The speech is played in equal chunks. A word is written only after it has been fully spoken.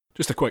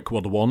Just a quick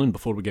word of warning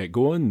before we get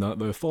going that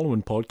the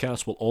following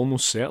podcast will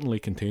almost certainly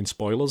contain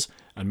spoilers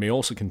and may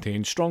also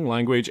contain strong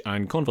language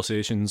and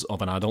conversations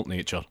of an adult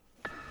nature.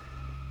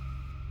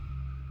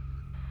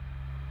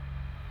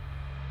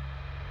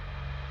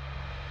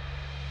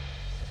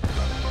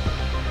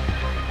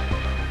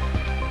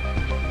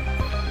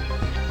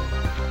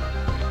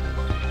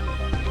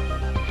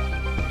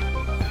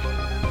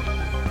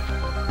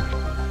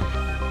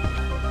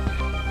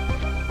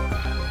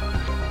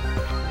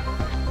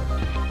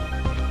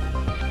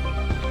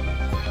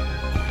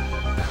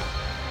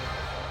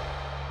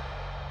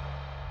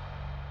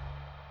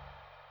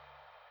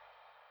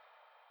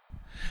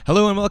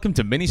 Hello and welcome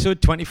to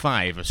Minisode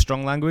 25 of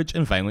Strong Language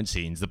and Violent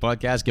Scenes, the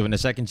podcast giving a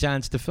second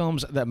chance to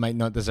films that might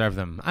not deserve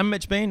them. I'm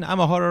Mitch Bain, I'm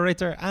a horror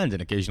writer and an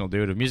occasional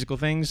doer of musical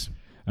things.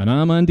 And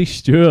I'm Andy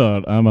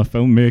Stewart, I'm a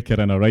filmmaker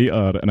and a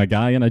writer and a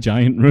guy in a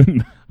giant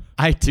room.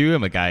 I too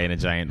am a guy in a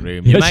giant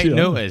room. Yes, You might you are.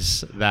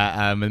 notice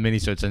that the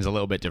Minisode sounds a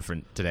little bit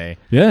different today.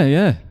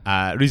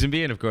 Yeah. Reason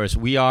being, of course,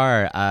 we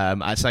are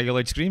at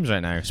Celluloid Screams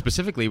right now.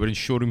 Specifically, we're in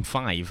Showroom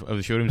 5 of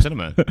the Showroom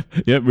Cinema.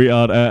 Yeah, we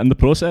are in the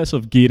process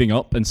of gearing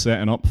up and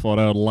setting up for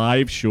our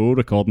live show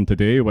recording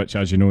today, which,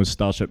 as you know, is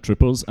Starship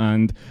Troopers.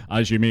 And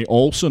as you may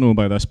also know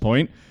by this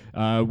point,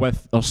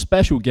 with our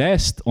special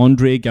guest,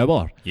 Andre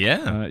Gower.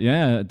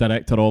 Yeah.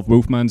 Director of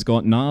Wolfman's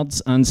Got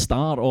Nards and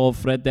star of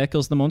Fred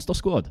Decker's The Monster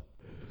Squad.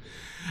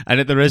 And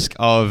at the risk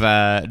of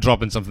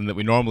dropping something that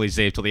we normally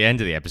save till the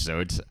end of the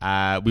episode,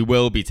 we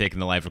will be taking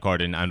the live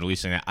recording and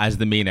releasing it as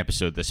the main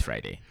episode this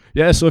Friday.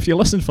 Yeah, so if you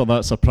listen for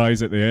that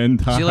surprise at the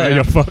end, See you later.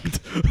 you're fucked.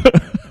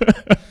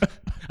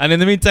 And in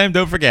the meantime,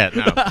 don't forget.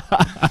 No.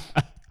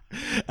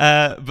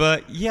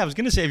 But yeah, I was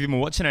going to say if you've been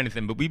watching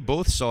anything, but we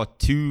both saw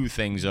two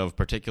things of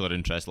particular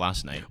interest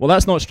last night. Well,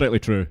 that's not strictly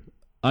true.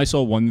 I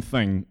saw one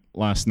thing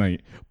last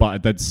night, but I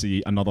did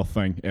see another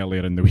thing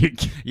earlier in the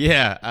week.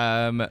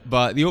 Yeah,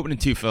 but the opening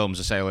two films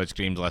of Celluloid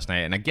Screams last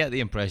night, and I get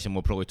the impression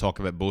we'll probably talk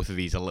about both of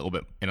these in a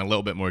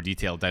little bit more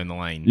detail down the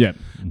line. Yeah.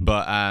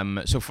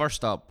 But so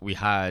first up, we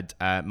had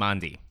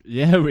Mandy.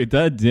 Yeah, we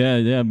did.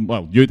 Yeah.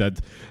 Well, you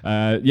did.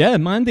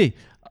 Mandy.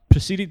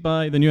 Preceded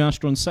by the new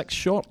Astron 6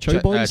 short, Chow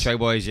Boys. Chow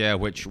Boys, yeah,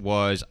 which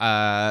was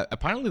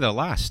apparently their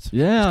last.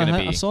 Yeah, It's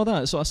gonna be, I saw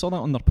that. So I saw that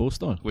on their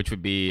poster. which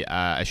would be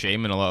a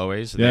shame in a lot of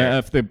ways. Yeah,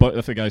 if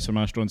the guys from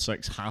Astron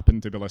 6 happen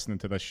to be listening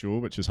to this show,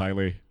 which is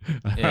highly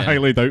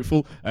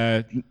doubtful,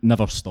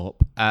 never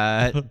stop.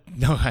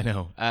 No, I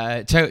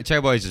know.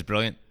 Chow Boys is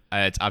brilliant.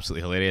 It's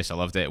absolutely hilarious. I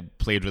loved it. It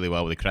played really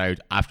well with the crowd.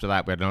 After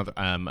that, we had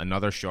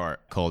another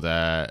short called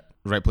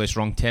Right Place,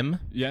 Wrong Tim,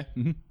 Yeah.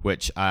 Mm-hmm.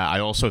 which I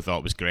also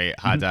thought was great.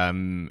 Had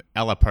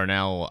Ella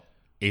Purnell,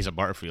 Asa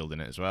Butterfield in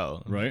it as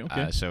well. Right,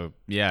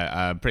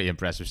 okay. Pretty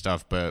impressive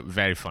stuff, but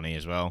very funny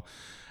as well.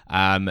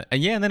 And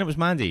then it was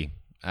Mandy.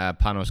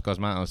 Panos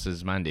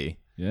Cosmatos' Mandy.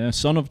 Yeah,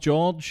 son of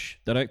George,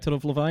 director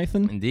of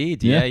Leviathan.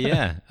 Indeed,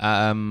 yeah.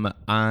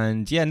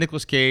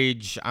 Nicolas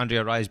Cage,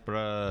 Andrea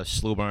Riseborough,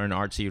 slow burn,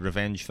 artsy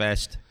revenge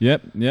fest.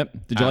 Yep.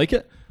 Did you like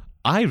it?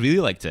 I really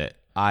liked it.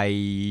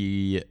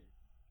 I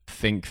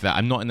think that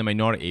I'm not in the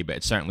minority, but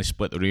it certainly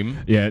split the room.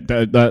 Yeah,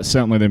 that's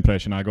certainly the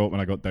impression I got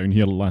when I got down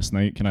here last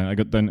night. I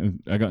got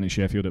into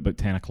Sheffield at about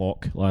 10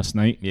 o'clock last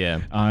night. Yeah.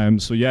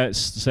 So yeah, it's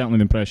certainly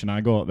the impression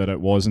I got that it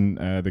wasn't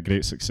the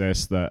great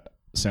success that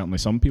certainly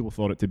some people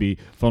thought it to be.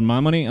 For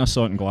my money, I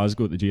saw it in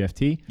Glasgow at the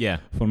GFT. Yeah.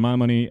 For my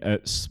money,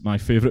 it's my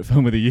favourite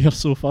film of the year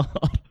so far.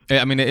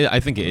 I mean,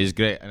 I think it is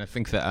great, and I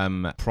think that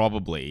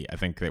I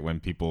think that when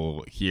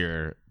people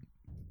hear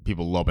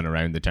people lobbing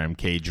around the term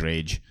cage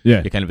rage,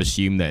 Yeah. you kind of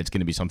assume that it's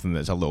going to be something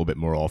that's a little bit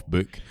more off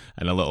book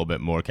and a little bit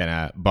more kind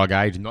of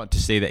bug-eyed. Not to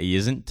say that he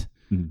isn't,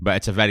 but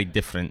it's a very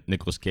different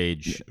Nicolas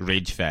Cage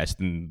rage fest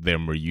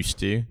than we're used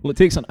to. Well, it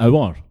takes an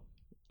hour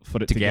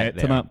for it to get to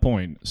there. that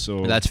point.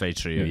 So That's very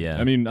true, yeah.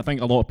 I mean, I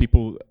think a lot of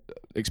people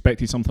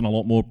expected something a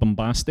lot more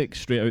bombastic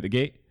straight out the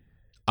gate.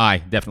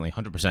 Aye, definitely,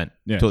 100%.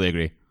 Yeah. Totally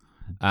agree.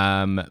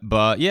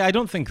 But yeah, I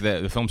don't think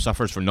that the film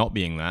suffers for not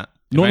being that.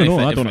 No, I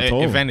don't at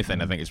all. If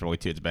anything, I think it's probably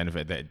to its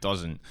benefit that it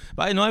doesn't.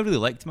 But I know I really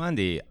liked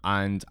Mandy,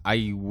 and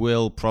I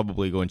will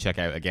probably go and check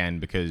out again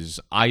because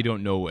I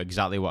don't know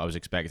exactly what I was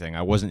expecting.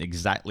 I wasn't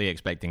exactly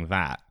expecting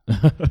that.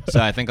 So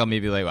I think I'll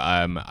maybe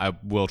I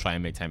will try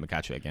and make time to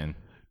catch it again.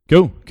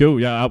 Cool.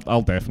 Yeah,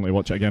 I'll definitely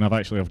watch it again.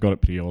 I've got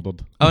it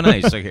pre-ordered. Oh,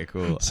 nice. Okay,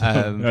 cool. It's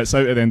out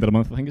at the end of the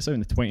month. I think it's out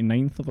on the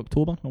 29th of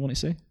October, I want to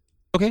say.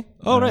 Okay.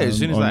 Oh, right. As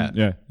soon as that.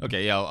 Yeah.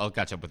 Okay, yeah, I'll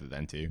catch up with it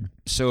then too.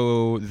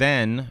 So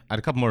then, I had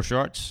a couple more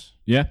shorts.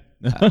 Yeah.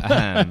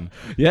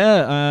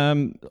 Yeah.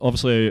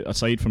 Obviously,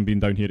 aside from being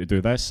down here to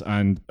do this,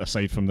 and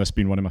aside from this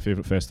being one of my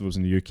favourite festivals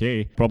in the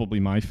UK, probably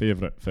my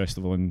favourite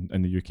festival in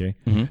the UK,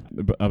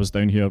 but I was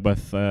down here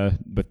with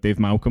Dave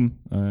Malcolm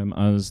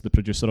as the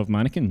producer of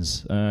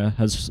Mannequins,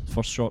 his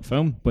first short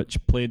film, which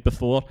played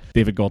before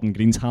David Gordon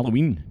Green's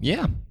Halloween.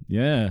 Yeah.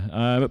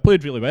 It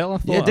played really well. I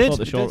thought. Yeah, it did, I thought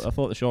the it short. did. I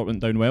thought the short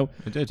went down well.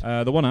 It did.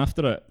 The one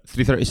after it,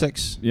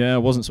 336. I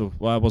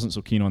wasn't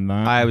so keen on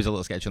that. I was a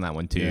little sketchy on that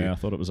one too. Yeah, I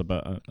thought it was a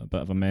bit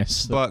of a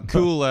mess. But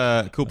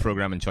cool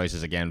programming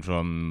choices again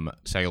from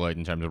Celluloid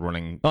in terms of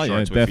running Oh shorts yeah,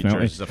 with definitely.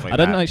 features and stuff like I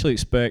that. didn't actually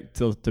expect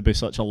there to be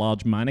such a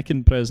large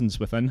mannequin presence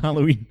within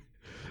Halloween.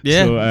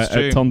 Yeah, so it's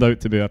true. it turned out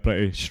to be a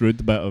pretty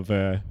shrewd bit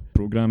of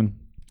programming.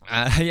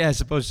 Yeah, I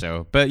suppose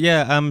so. But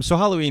yeah, so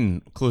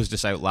Halloween closed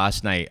us out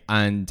last night,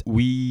 and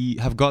we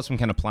have got some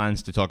kind of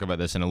plans to talk about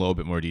this in a little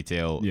bit more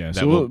detail. Yeah, that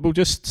so we'll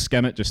just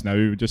skim it just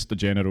now, just the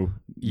general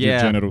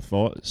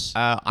thoughts.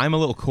 I'm a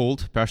little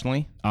cold,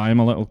 personally. I'm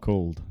a little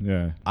cold,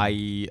 yeah.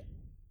 I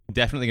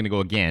definitely going to go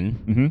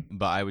again,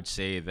 but I would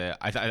say that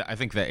I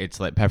think that it's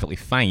like perfectly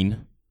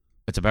fine.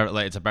 It's a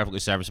perfectly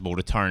serviceable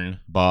return,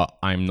 but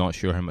I'm not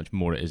sure how much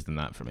more it is than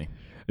that for me.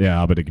 Yeah,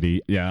 I would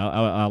agree. Yeah,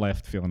 I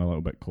left feeling a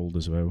little bit cold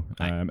as well.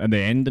 And the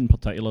ending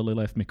particularly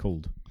left me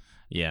cold.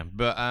 Yeah,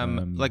 but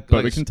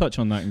but we can touch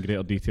on that in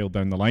greater detail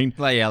down the line.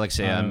 Like I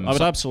say, I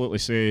would absolutely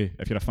say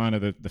if you're a fan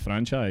of the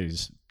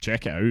franchise,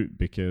 check it out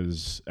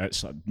because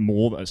it's a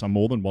more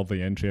than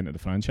worthy entry into the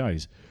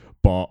franchise,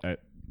 but it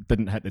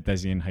didn't hit the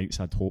dizzying heights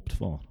I'd hoped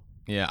for.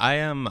 Yeah,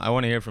 I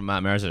want to hear from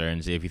Matt Mercer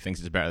and see if he thinks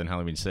it's better than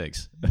Halloween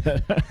 6.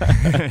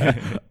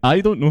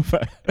 I don't know if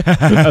it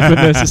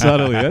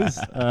necessarily is.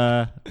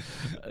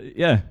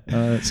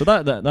 So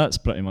that's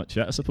pretty much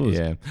it, I suppose.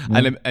 Yeah,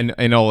 and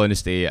in all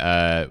honesty,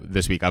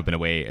 this week I've been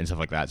away and stuff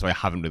like that, so I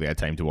haven't really had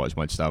time to watch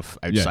much stuff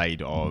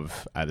outside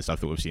of the stuff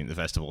that we've seen at the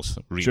festivals,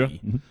 really. Sure.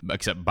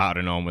 Except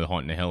battering on with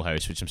Haunting the Hill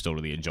House, which I'm still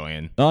really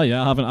enjoying. Oh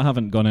yeah, I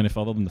haven't gone any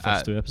further than the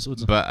first 2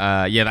 episodes.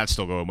 But yeah, that's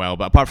still going well.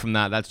 But apart from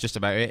that, that's just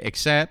about it.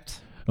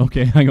 Except.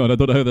 Okay, hang on. I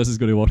don't know how this is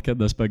going to work in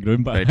this big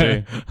room, but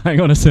Right, hang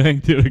on a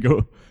second. Here we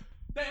go.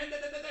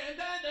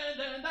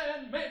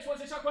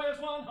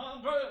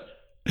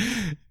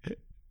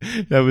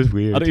 That was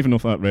weird. I don't even know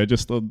if that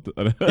registered.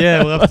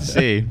 Yeah, we'll have to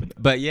see.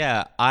 But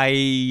yeah,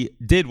 I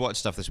did watch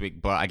stuff this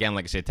week, but again,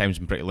 like I said, time's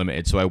been pretty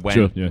limited, so I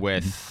went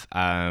with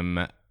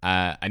an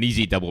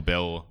easy double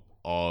bill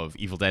of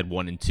Evil Dead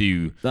 1 and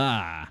 2,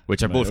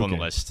 which are both on the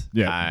list.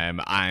 Yeah.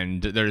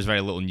 And there's very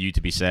little new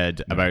to be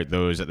said about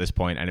those at this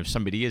point. And if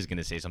somebody is going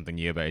to say something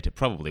new about it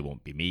probably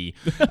won't be me.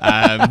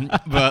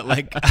 But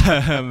like,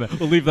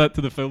 we'll leave that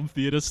to the film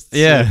theorists.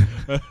 Yeah,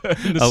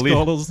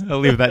 scholars. I'll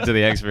leave that to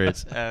the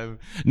experts.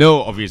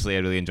 No, obviously I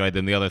really enjoyed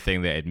them. The other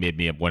thing that it made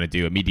me want to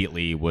do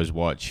immediately was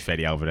watch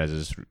Fede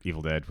Alvarez's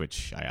Evil Dead,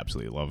 which I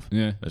absolutely love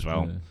as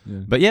well. Yeah.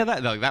 But yeah,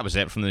 that was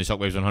it from the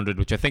Shockwaves 100,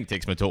 which I think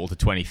takes my total to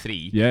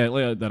 23.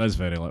 Yeah, there is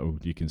very little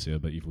you can say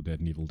about Evil Dead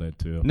and Evil Dead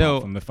 2,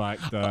 apart from the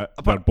fact that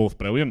they're both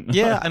brilliant.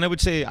 Yeah, and I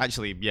would say,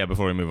 actually,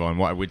 before we move on,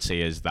 what I would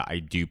say is that I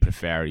do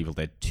prefer Evil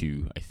Dead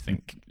 2, I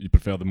think. You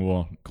prefer the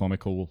more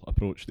comical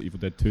approach that Evil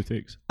Dead 2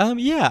 takes?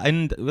 Yeah,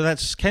 and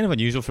that's kind of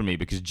unusual for me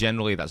because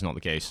generally that's not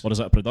the case. Or is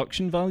it a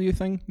production value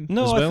thing?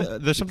 No, as well?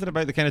 There's something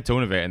about the kind of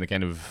tone of it and the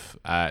kind of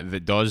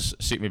that does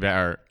suit me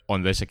better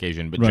on this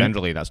occasion, but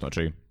generally that's not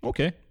true.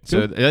 Okay. So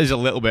it is a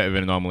little bit of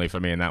an anomaly for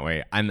me in that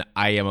way, and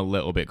I am a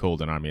little bit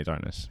cold in Army of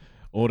Darkness.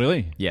 Oh,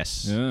 really?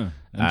 Yes. Yeah.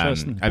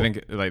 Interesting. I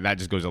think like that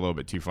just goes a little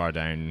bit too far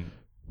down.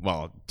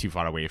 Well, too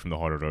far away from the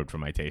horror road for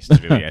my taste,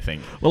 really, I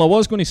think. Well, I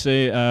was going to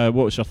say,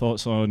 what was your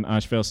thoughts on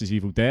Ash vs.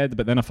 Evil Dead,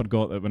 but then I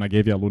forgot that when I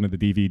gave you a loan of the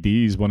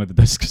DVDs, one of the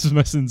discs was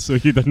missing, so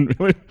you didn't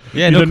really,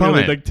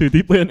 really dig too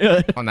deeply into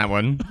it. On that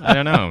one, I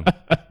don't know.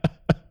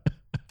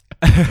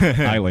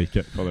 I like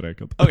it, for the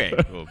record. Okay,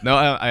 cool. No,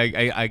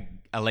 I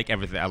like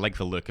everything. I like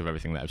the look of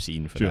everything that I've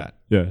seen for that.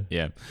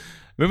 Yeah.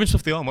 Moving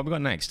swiftly on, what we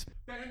got next?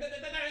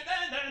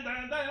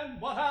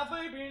 What have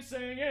they been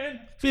saying?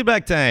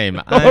 Feedback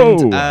time.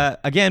 And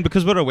again,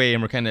 because we're away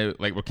and we're kind of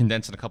like we're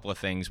condensing a couple of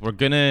things, we're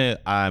gonna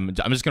I'm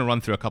just gonna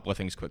run through a couple of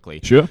things quickly.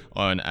 Sure.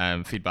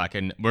 On feedback,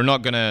 and we're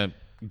not gonna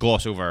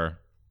gloss over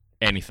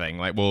anything.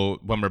 Like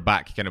when we're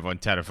back kind of on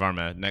Terra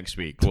Firma next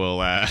week,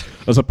 we'll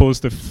as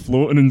opposed to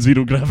floating in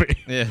zero gravity.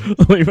 Yeah.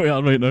 Like we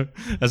are right now.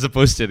 As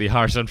opposed to the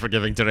harsh,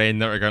 unforgiving terrain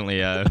that we're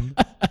currently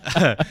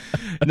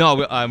no,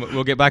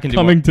 we'll get back into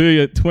coming to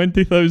you at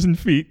 20,000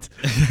 feet.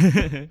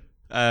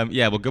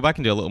 We'll go back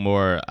and do a little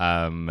more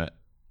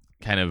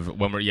kind of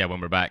when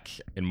we're back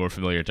in more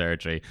familiar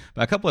territory.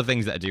 But a couple of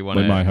things that I do want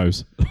to in my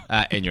house,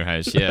 in your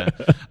house, yeah.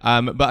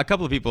 But a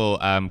couple of people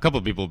have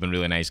been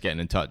really nice getting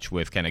in touch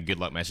with kind of good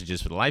luck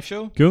messages for the live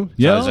show. Cool.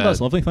 Yeah,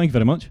 that's lovely. Thank you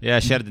very much. Yeah,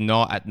 Sheridan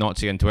Knott at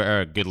Nazi on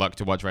Twitter. Good luck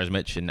to Watch Rise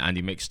Mitch and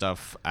Andy Mix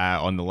stuff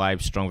on the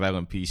live Strong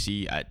Violent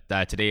PC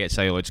at today at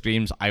Celluloid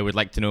Screams. I would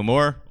like to know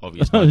more.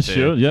 Obviously,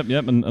 sure.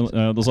 Yep. And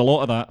there's a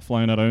lot of that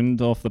flying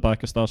around off the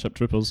back of Starship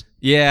Troopers.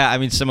 Yeah, I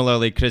mean,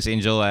 similarly, Chris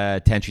Angel,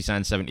 Tentry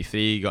Sand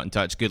 73 got in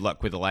touch. Good luck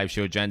with the live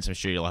show, gents. I'm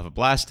sure you'll have a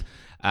blast.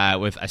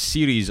 With a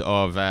series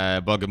of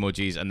bug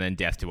emojis and then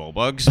death to all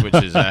bugs, which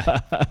is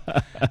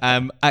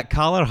at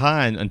Caller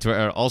Han on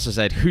Twitter also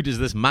said, who does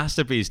this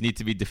masterpiece need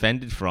to be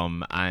defended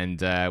from?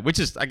 And which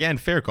is again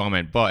fair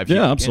comment, but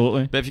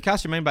absolutely. But if you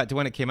cast your mind back to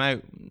when it came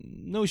out,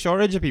 no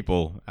shortage of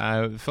people.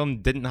 The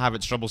film didn't have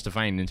its troubles to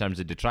find in terms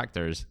of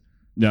detractors.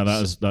 Yeah,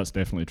 that's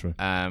definitely true.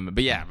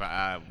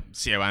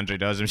 See how Andrew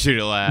does. I'm sure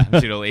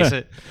he'll ace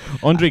it.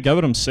 Andre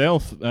Gower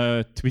himself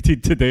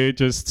tweeted today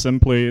just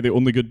simply, the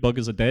only good bug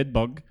is a dead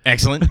bug.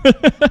 Excellent.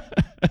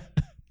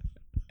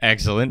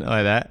 Excellent. I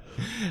like that.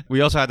 We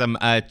also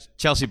had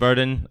Chelsea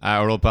Burden,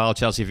 our old pal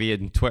Chelsea V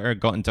on Twitter,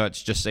 got in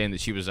touch just saying that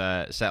she was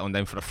settling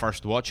down for the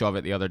first watch of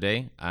it the other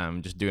day,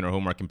 just doing her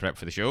homework and prep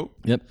for the show.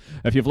 Yep.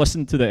 If you've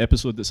listened to the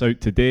episode that's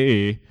out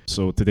today,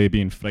 so today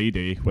being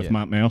Friday with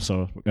Matt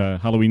Mercer,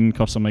 Halloween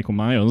Curse of Michael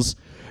Myers,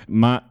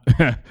 Matt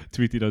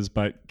tweeted us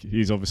back.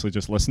 He's obviously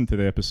just listened to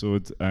the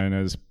episode and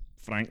is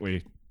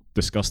frankly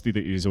disgusted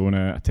at his own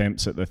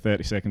attempts at the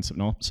 30-second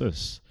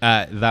synopsis.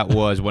 That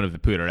was one of the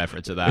poorer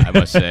efforts at that, I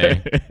must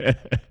say.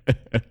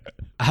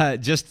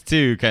 Just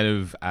to kind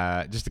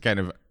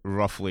of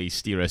roughly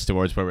steer us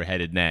towards where we're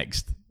headed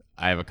next,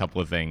 I have a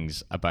couple of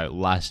things about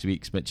last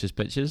week's Mitch's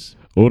Pitches.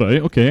 All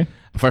right, okay.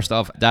 First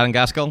off, Darren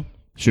Gaskell.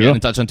 Sure. Getting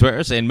in touch on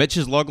Twitter saying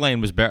Mitch's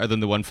logline was better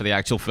than the one for the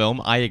actual film.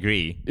 I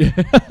agree.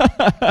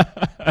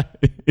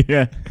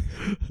 Yeah.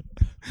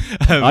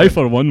 I,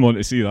 for one, want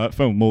to see that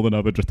film more than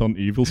I would return to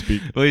Evil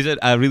Speak. Well, he said,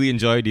 I really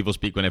enjoyed Evil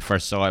Speak when I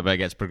first saw it, but it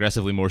gets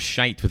progressively more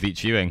shite with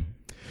each viewing.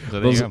 So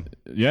there you go.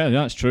 Yeah,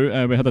 that's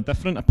true. We had a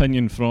different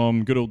opinion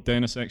from good old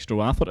Dennis Extra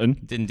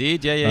Atherton.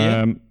 Indeed,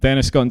 yeah.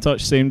 Dennis got in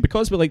touch saying,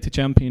 because we like to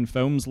champion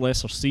films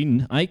lesser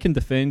seen, I can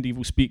defend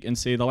Evil Speak and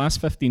say the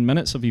last 15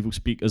 minutes of Evil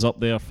Speak is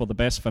up there for the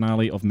best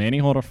finale of many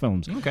horror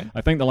films. Okay.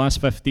 I think the last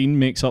 15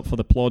 makes up for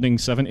the plodding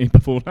 70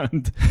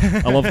 beforehand.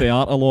 I love the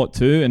art a lot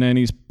too, and then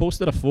he's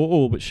posted a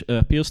photo which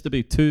appears to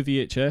be 2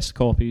 VHS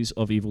copies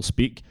of Evil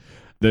Speak,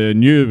 the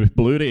new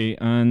Blu-ray,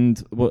 and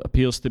what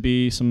appears to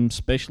be some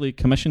specially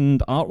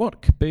commissioned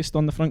artwork based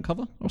on the front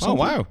cover or something.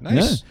 Oh, wow. Nice.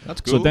 Yeah. That's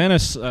cool. So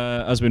Dennis,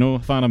 as we know, a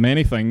fan of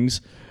many things,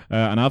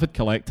 an avid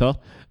collector,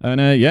 and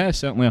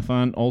certainly a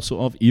fan also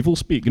of Evil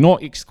Speak.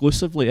 Not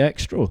exclusively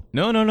Extra.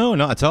 No, not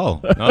at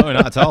all. No,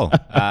 not at all.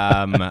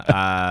 In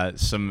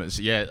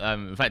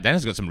fact,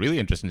 Dennis has got some really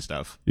interesting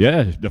stuff.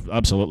 Yeah,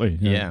 absolutely.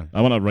 Yeah.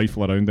 I want to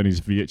rifle around in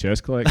his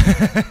VHS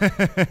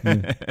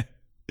collection.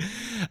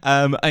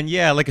 And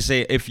yeah, like I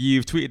say, if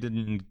you've tweeted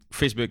and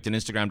Facebooked and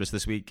Instagrammed us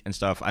this week and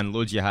stuff, and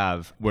loads you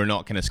have, we're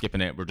not kind of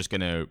skipping it. We're just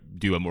going to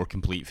do a more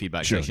complete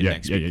feedback section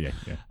next week.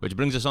 Yeah. Which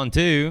brings us on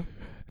to...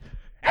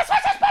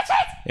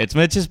 It's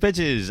Mitch's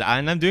Pitches,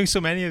 and I'm doing so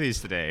many of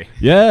these today.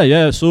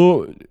 Yeah.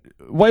 So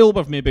while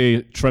we've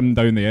maybe trimmed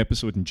down the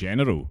episode in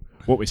general,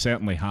 what we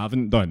certainly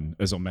haven't done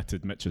is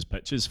omitted Mitch's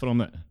Pitches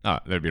from it. Oh,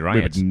 there'd be We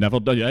riots. would never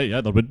do.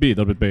 Yeah, there would be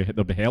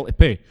hell to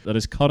pay. There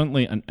is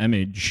currently an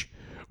image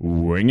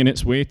winging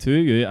its way to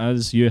you,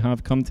 as you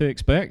have come to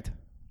expect.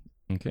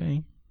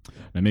 Okay.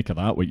 Now make of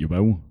that what you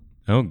will.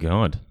 Oh,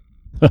 God.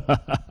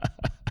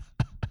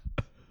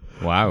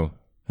 Wow.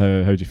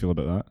 How do you feel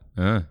about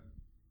that?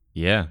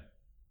 Yeah.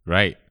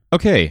 Right.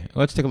 Okay,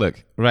 let's take a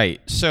look. Right,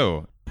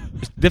 so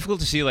it's difficult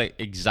to see like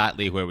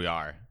exactly where we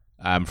are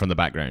from the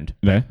background.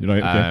 Yeah, you're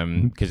right.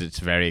 Okay. Because it's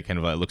very kind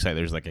of like, it looks like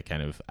there's like a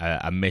kind of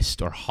a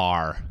mist or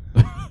har,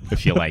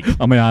 if you like.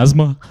 I'm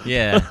asthma.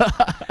 Yeah.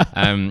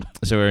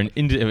 So we're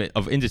in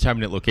of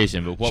indeterminate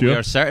location, but what we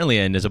are certainly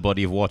in is a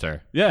body of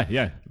water.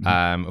 Yeah.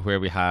 Where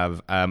we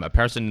have a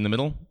person in the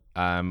middle.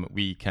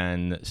 We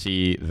can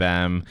see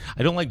them.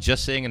 I don't like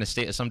just saying in a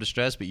state of some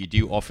distress, but you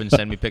do often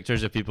send me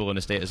pictures of people in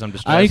a state of some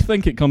distress. I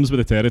think it comes with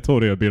the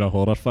territory of being a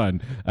horror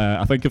fan.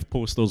 I think if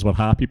posters were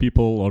happy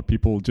people or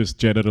people just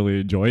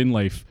generally enjoying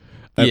life,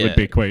 it would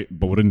be quite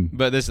boring.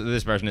 But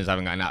this person is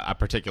having a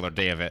particular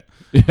day of it.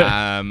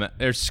 Yeah.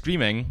 They're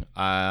screaming.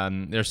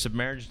 They're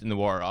submerged in the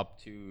water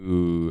up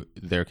to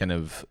their kind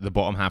of the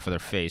bottom half of their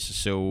face.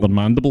 So Their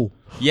mandible.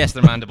 Yes,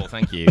 their mandible.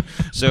 Thank you.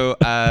 So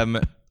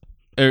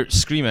they're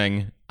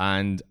screaming,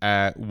 and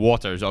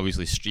water's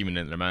obviously streaming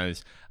into their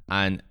mouths,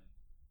 and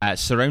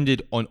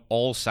surrounded on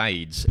all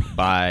sides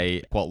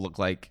by what look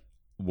like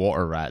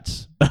water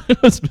rats.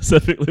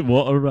 Specifically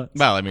water rats.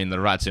 Well, I mean,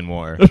 they're rats in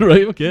water.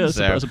 Right, okay.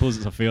 So, I suppose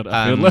it's a fair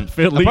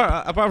leap.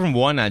 apart from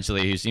one,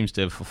 actually, who seems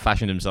to have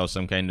fashioned himself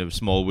some kind of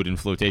small wooden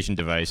flotation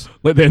device.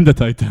 Like the end of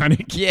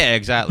Titanic. Yeah,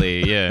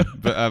 exactly, yeah.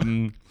 But,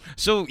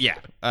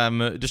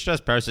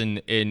 distressed person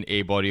in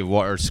a body of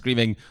water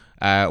screaming,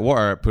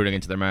 water pouring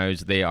into their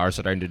mouths. They are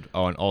surrounded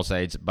on all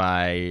sides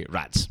by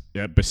rats.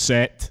 Yeah,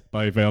 beset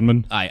by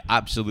vermin. Aye,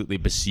 absolutely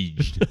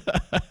besieged.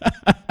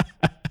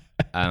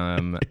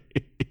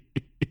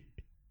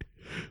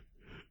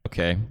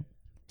 Okay.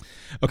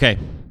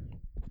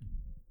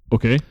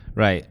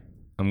 Right.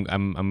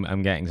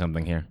 I'm getting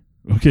something here.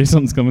 Okay,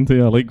 something's coming to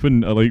you.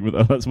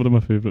 That's one of my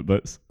favourite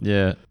bits.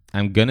 Yeah.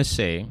 I'm gonna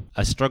say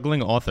a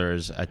struggling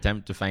author's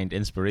attempt to find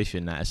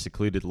inspiration at a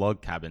secluded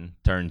log cabin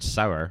turns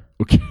sour.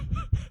 Okay.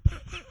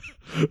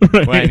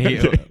 Right.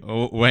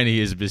 when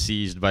he is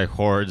besieged by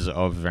hordes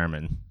of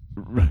vermin.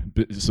 Right.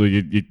 So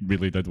you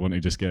really did want to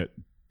just get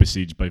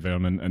besieged by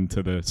vermin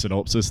into the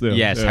synopsis there.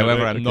 Yes.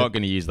 However, I'm not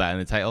going to use that in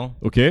the title.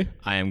 Okay.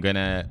 I'm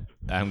gonna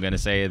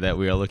say that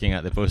we are looking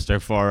at the poster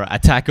for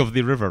Attack of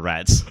the River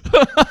Rats.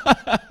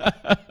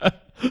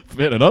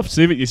 Fair enough.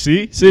 See what you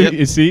see. See what Yep.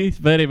 you see.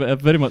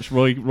 Very much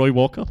Roy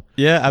Walker.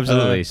 Yeah,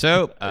 absolutely.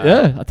 So,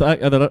 Yeah,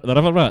 Attack of the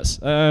River Rats.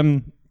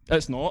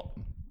 It's not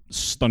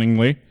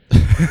stunningly.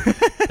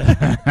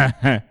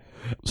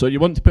 So you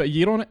want to put a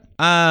year on it?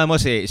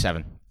 let's say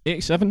 87.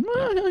 87.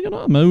 You're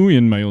not a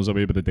million miles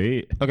away with the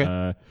date. Okay.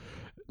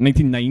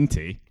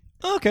 1990,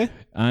 Okay.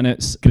 and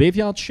it's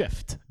Graveyard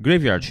Shift.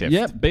 Graveyard Shift.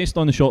 Yep, based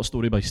on the short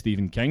story by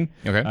Stephen King.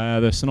 Okay.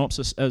 The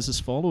synopsis is as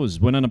follows.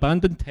 When an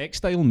abandoned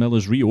textile mill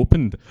is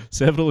reopened,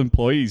 several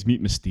employees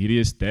meet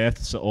mysterious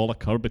deaths that all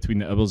occur between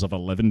the hours of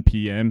 11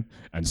 p.m.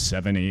 and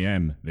 7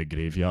 a.m. The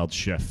Graveyard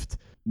Shift.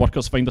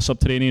 Workers find a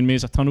subterranean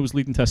maze of tunnels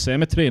leading to a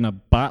cemetery and a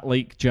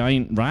bat-like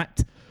giant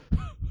rat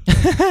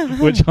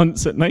which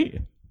hunts at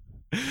night.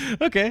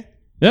 Okay.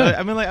 Yeah.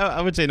 I mean, like,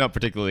 I would say not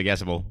particularly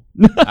guessable.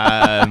 What?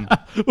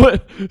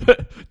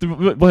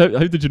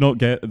 How did you not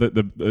get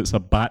that it's a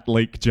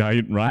bat-like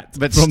giant rat?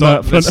 That, from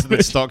that front that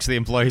image? stalks the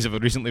employees of a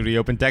recently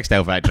reopened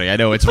textile factory. I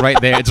know, it's right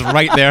there. It's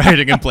right there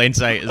hiding in plain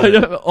sight.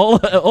 Isn't it?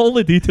 all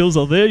the details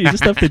are there. You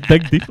just have to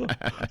dig deeper.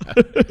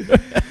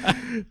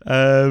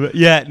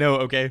 Yeah, no,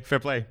 okay, fair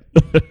play.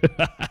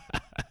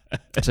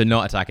 So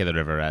not Attack of the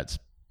River Rats.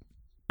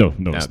 No,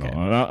 it's Okay.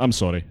 not. I'm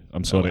sorry.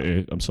 I'm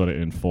sorry to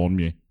inform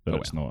you that Oh,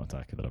 it's not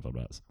Attack of the River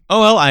Rats. Oh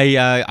well,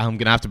 I'm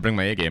gonna have to bring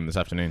my A game this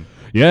afternoon.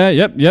 Yeah,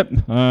 yep.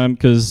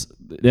 Because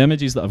the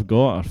images that I've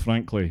got are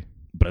frankly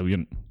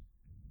brilliant.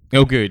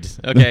 Oh, good.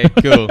 Okay,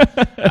 cool.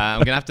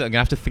 I'm gonna have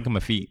to think on my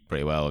feet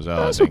pretty well as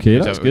well. That's I think, okay,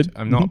 'cause that's good.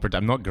 I'm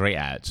not great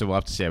at it, so we'll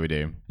have to see how we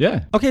do.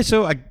 Yeah. Okay,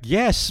 so I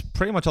guess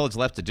pretty much all that's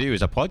left to do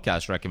is a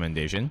podcast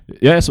recommendation.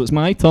 Yeah. So it's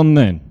my turn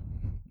then.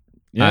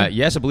 Yeah.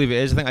 Yes, I believe it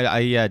is. I think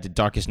I did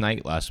Darkest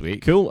Night last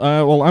week. Cool.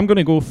 Well, I'm going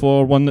to go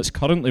for one that's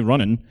currently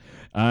running,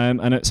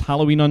 and it's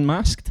Halloween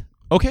Unmasked.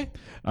 Okay.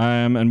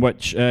 In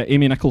which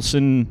Amy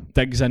Nicholson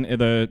digs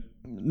into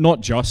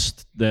not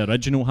just the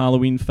original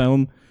Halloween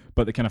film,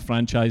 but the kind of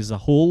franchise as a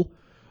whole.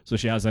 So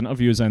she has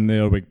interviews in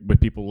there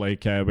with people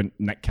like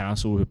Nick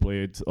Castle, who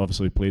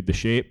obviously played The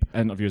Shape.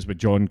 Interviews with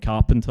John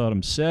Carpenter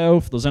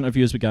himself. There's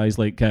interviews with guys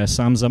like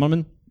Sam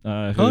Zimmerman,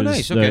 who's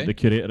nice, okay. the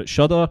curator at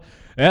Shudder.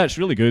 Yeah, it's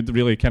really good.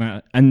 Really kind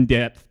of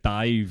in-depth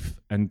dive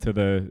into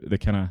the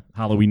kind of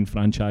Halloween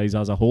franchise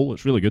as a whole.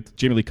 It's really good.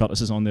 Jamie Lee Curtis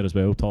is on there as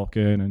well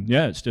talking, and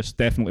yeah, it's just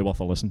definitely worth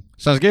a listen.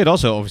 Sounds good.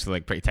 Also, obviously,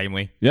 like pretty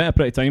timely. Yeah,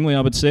 pretty timely,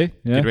 I would say.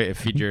 Yeah. Good way to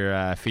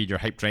feed your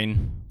hype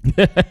train.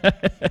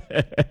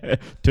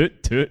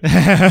 Toot toot.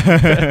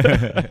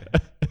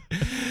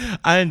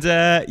 And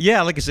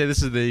yeah, like I said,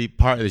 this is the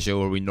part of the show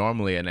where we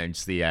normally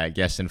announce the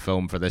guest in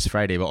film for this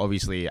Friday, but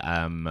obviously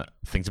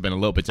things have been a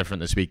little bit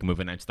different this week, and we've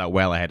announced that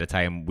well ahead of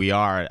time. We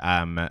are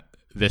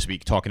this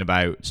week talking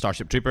about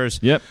Starship Troopers.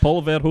 Yep,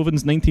 Paul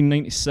Verhoeven's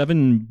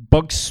 1997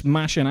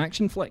 bug-smashing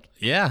action flick.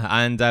 Yeah,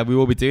 and we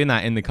will be doing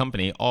that in the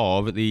company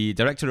of the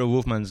director of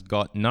Wolfman's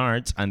Got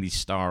Nards and the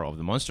star of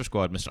the Monster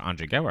Squad, Mr.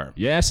 Andrew Gower.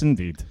 Yes,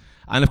 indeed.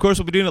 And of course,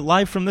 we'll be doing it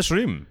live from this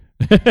room.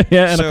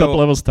 Yeah, in So, a couple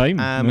hours' time.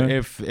 Yeah.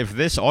 If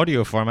this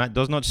audio format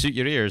does not suit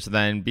your ears,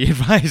 then be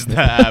advised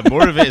that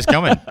more of it is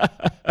coming.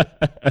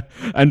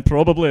 And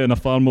probably in a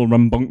far more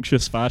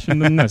rambunctious fashion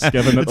than this,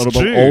 given that It's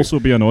there true. will also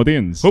be an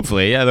audience.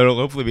 Hopefully, yeah, there will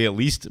hopefully be at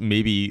least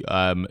maybe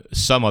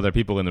some other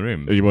people in the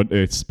room. You want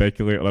to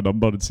speculate on a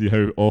number and see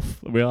how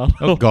off we are?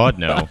 Oh God,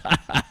 no!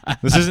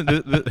 This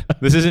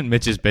isn't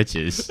Mitch's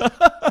bitches.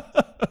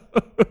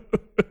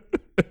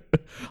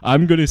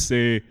 I'm going to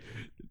say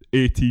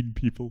 18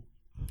 people.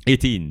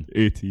 18.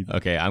 18.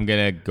 Okay, I'm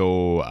gonna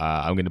go.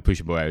 I'm gonna push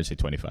a boy out and say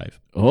 25.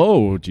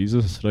 Oh,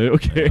 Jesus. Right,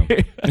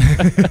 okay.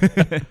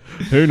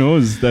 Who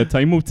knows? The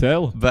time will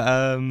tell.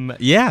 But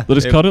yeah, There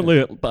is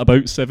currently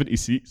about 70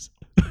 seats.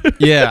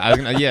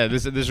 yeah.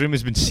 This room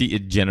has been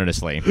seated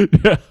generously.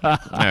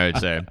 I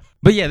would say.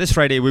 But yeah, this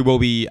Friday we will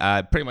be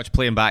pretty much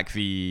playing back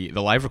the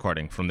live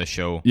recording from this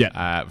show.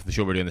 Yeah. For the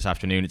show we're doing this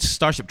afternoon. It's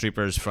Starship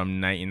Troopers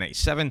from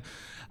 1997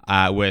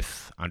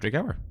 with Andrew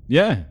Gower.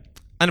 Yeah.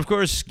 And of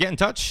course, get in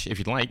touch if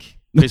you'd like.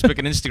 Facebook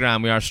and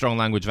Instagram, we are Strong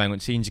Language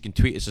Violent Scenes. You can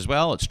tweet us as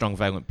well at Strong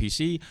Violent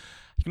PC.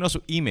 You can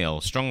also email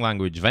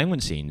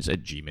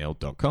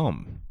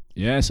stronglanguageviolentscenes@gmail.com.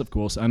 Yes, of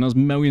course. And there's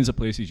millions of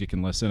places you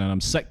can listen, and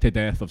I'm sick to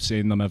death of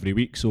saying them every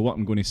week. So what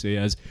I'm going to say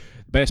is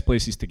the best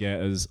places to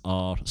get us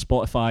are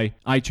Spotify,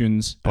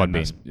 iTunes,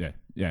 Podbean. Yeah.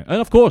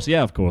 And of course,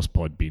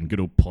 Podbean, good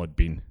old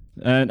Podbean.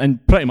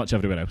 And pretty much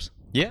everywhere else.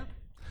 Yeah.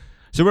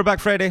 So we're back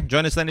Friday.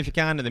 Join us then if you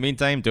can. In the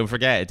meantime, don't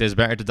forget, it is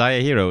better to die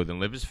a hero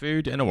than live as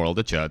food in a world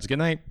of chuds. Good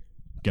night.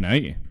 Good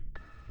night.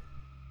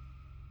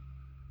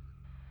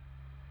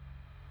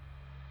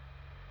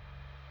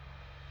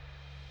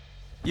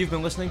 You've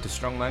been listening to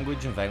Strong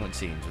Language and Violent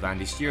Scenes with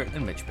Andy Stewart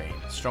and Mitch Bain.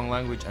 Strong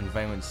Language and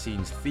Violent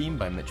Scenes theme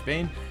by Mitch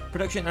Bain.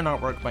 Production and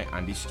artwork by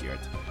Andy Stewart.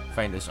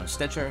 Find us on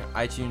Stitcher,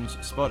 iTunes,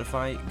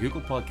 Spotify,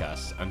 Google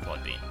Podcasts, and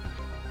Podbean.